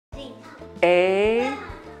A,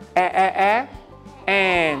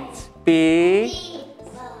 ant. B,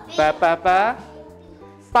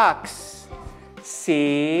 box.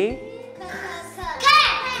 C,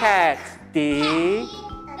 cat. D,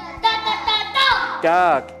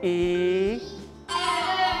 dog. E,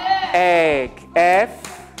 egg. F,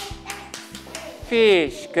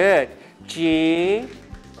 fish. Good. G,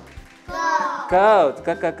 goat.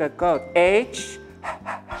 Goat. H,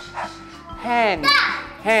 hen.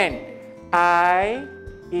 I,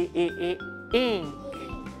 ink.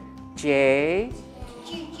 J,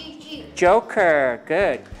 joker.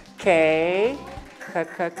 Good. K,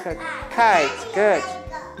 kite. Good.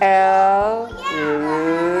 L,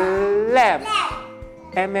 lamp.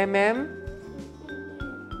 M,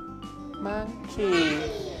 monkey.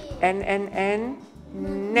 N,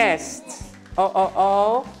 nest.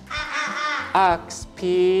 O, ox.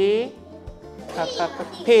 P,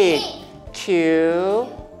 pig. Q,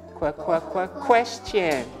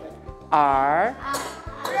 question. R,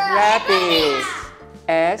 rabbit.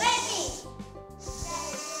 S,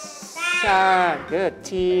 sun. Good.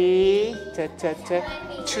 T,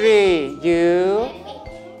 tree. U,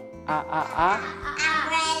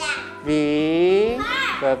 V,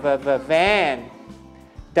 van.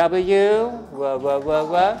 W,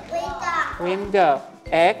 window.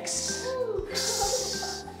 X,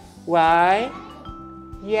 Y,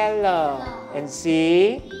 yellow. And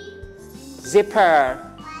Z, zipper.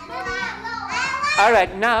 All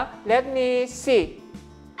right, now let me see.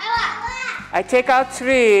 I take out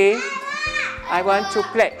 3. I want to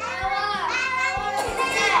play.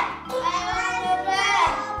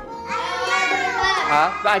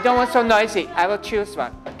 But I don't want so noisy. I will choose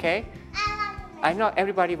one, okay? I know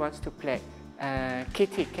everybody wants to play.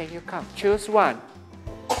 Kitty, can you come? Choose one.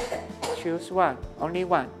 Choose one. Only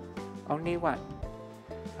one. Only one.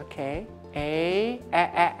 Okay. A,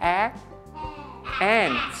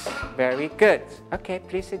 ant. Very good. Okay,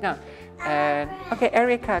 please sit down. Okay,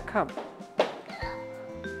 Erica, come.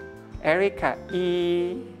 Erica,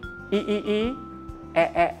 E,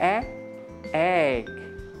 egg.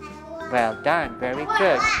 Well done, very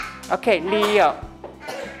good. Okay, Leo.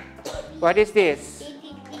 What is this?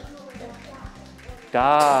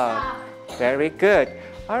 Dog. Very good.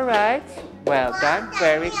 All right, well done,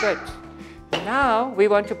 very good. Now we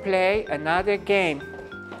want to play another game.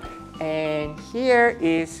 And here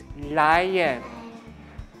is lion.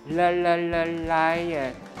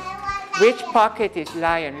 Lion. Which pocket is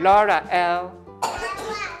lion? Laura, L.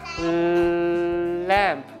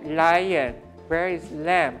 Lamp, lion. Where is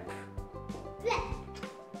lamp?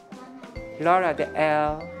 Laura, the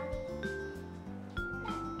L.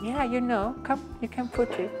 Yeah, you know. Come, you can put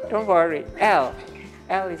it. Don't worry. L.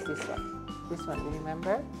 L is this one. This one, you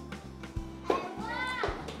remember?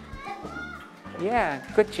 Yeah,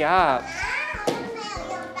 good job.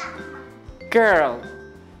 Girl.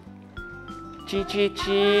 G,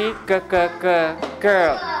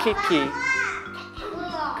 girl. Kiki.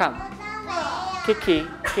 Come.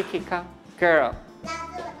 Kiki, come. Girl.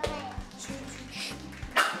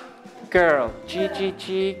 Girl. G,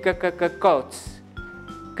 goats.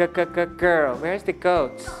 Girl. Where's the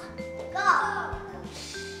goats?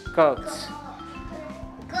 Goats.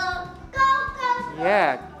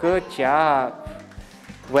 Yeah, good job.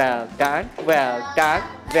 Well done,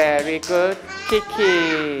 very good,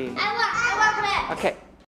 Kiki. I want to play. Okay,